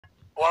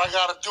What I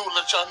gotta do,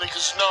 let y'all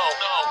niggas know,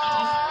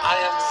 I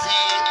am the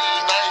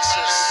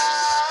nicest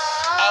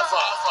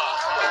ever.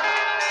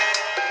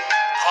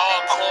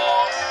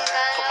 Hardcore,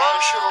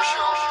 commercial,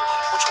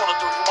 which one to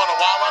do? You wanna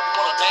wild up?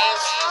 You wanna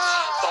dance?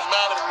 Don't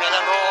matter to me, I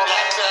got it all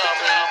locked down,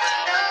 man.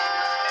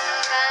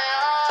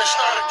 It's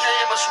not a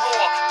game, it's raw,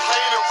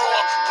 plain and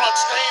raw, blood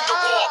stained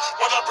the war.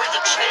 When I bring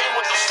the chain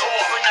with the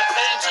sword, bring the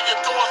pain to your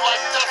door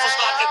like death is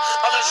knocking.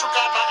 Unless you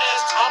got my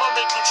ass, I'ma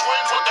make you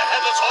twins with the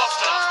headless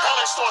horseman.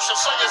 Hell extortion,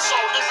 say it so,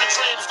 live your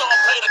dreams, don't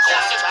pay the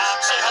cost.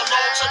 Say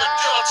hello to the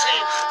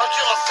guillotine, I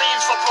kill a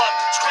fiends for blood,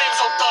 screams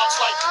on thugs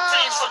like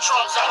fiends for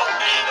drugs. I don't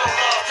need no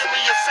love, give me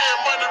your fear,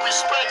 money,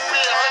 respect,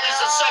 beer, honeys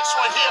and sex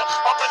right here.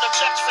 I've been the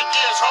checks for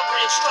years,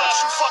 hungry and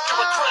stressed. You fucking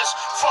with Chris,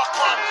 fuck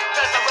run,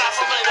 get the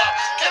raffle later,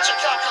 get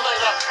your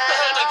calculator. The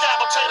hand that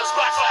gabatators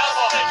back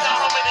forever. Think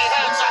out how many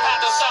hands I had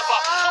to sever.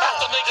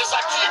 After niggas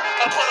I keep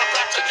and put them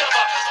back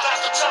together.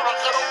 That's the terror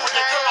could open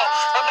your girl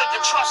and make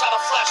you trust out of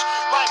flesh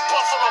like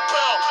Buffalo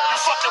Bill. You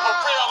fucking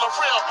with real or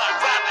real.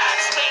 Rap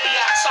acts,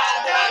 maniacs,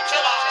 sophomore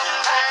killer.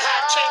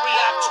 Hack, chain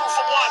react, 2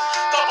 for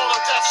 1. Double the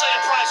death,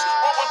 same price.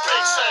 What would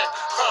Big say?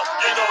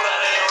 You know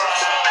that ain't right.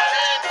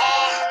 Game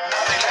hard,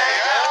 nothing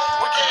later.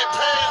 We getting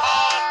paid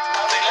hard,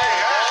 nothing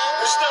later.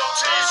 It's still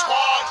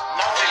T-Squad,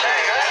 nothing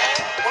later.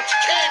 What you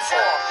came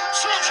for?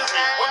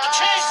 Surgery, what the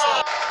cheese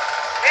for?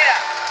 Mira,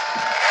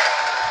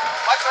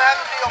 watch what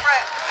happens to your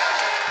friend.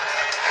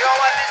 You don't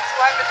want this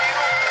to happen to you?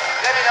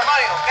 Give me the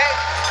money, okay?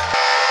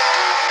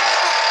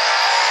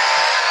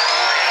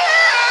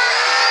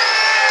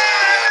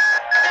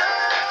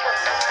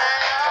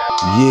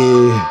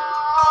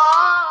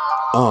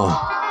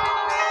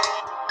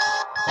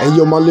 And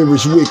yo, my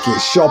lyrics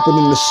wicked, sharper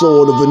than the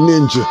sword of a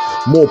ninja,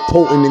 more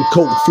potent than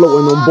coke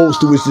floating on boats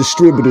to its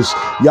distributors.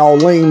 Y'all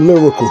lame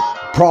lyrical,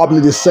 probably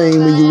the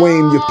same when you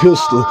aim your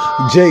pistol.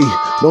 Jay,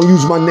 don't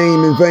use my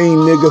name in vain,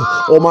 nigga,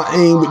 or my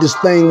aim with this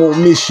thing won't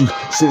miss you.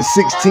 Since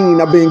 16,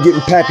 I've been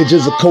getting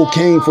packages of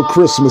cocaine for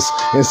Christmas,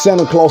 and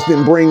Santa Claus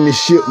didn't bring this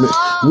shipment.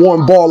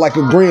 One bar like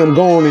a gram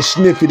gone and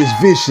sniff it is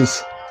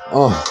vicious.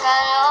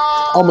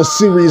 I'm a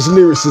serious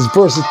lyricist,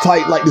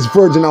 versatile like this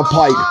virgin I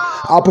pipe.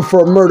 I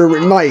prefer murder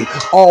at night.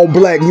 All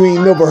black, you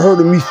ain't never heard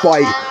of me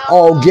fight.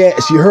 All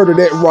gas, you heard of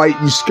that right.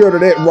 You scared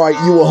of that right,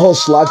 you a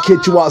hustler. I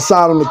catch you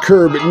outside on the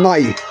curb at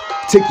night.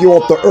 Take you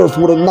off the earth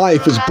with a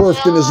knife. It's birth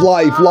then it's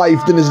life,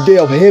 life then it's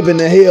death, heaven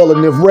to hell.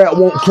 And if rap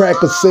won't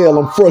crack a cell,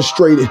 I'm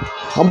frustrated.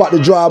 I'm about to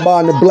drive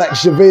by in the black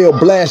Chevelle,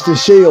 blasting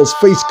shells,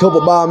 face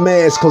covered by a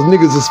mask, cause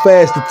niggas is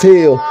fast to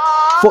tell.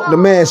 Fuck the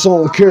mask, I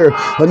don't care.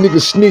 A nigga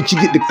snitch,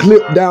 you get the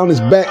clip down his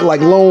back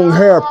like long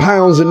hair,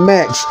 pounds and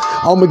max.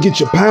 I'ma get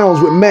your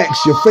pounds with max.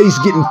 Your face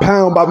getting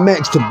pound by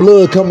max to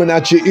blood coming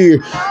out your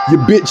ear.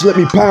 Your bitch let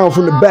me pound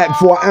from the back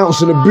for an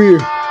ounce in a beer.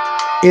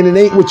 And it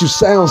ain't what you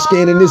sound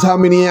scanning, this how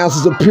many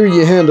ounces of beer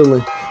you're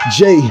handling.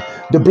 Jay,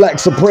 the black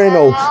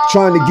soprano,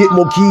 trying to get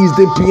more keys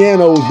than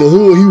pianos. The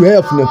hood Hugh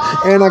Hefner,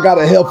 and I got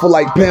a heifer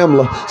like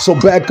Pamela. So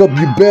back up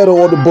you better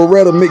or the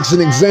Beretta makes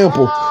an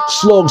example.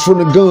 Slugs from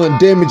the gun,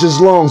 damages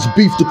lungs,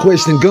 beef the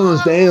question,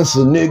 guns the answer,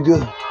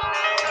 nigga.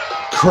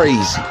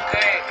 Crazy.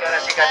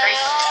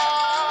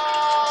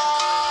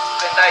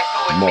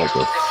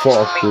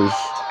 Motherfuckers.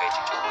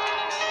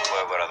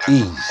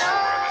 Easy.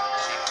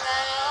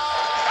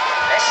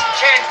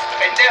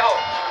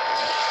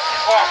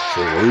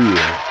 For real.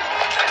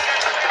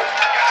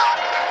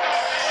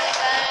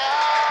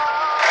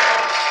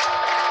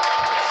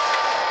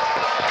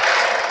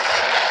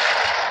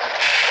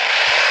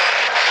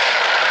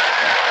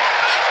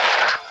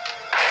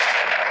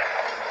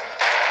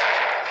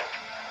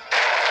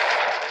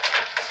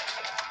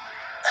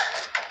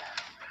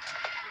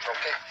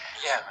 Okay?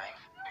 Yeah, man.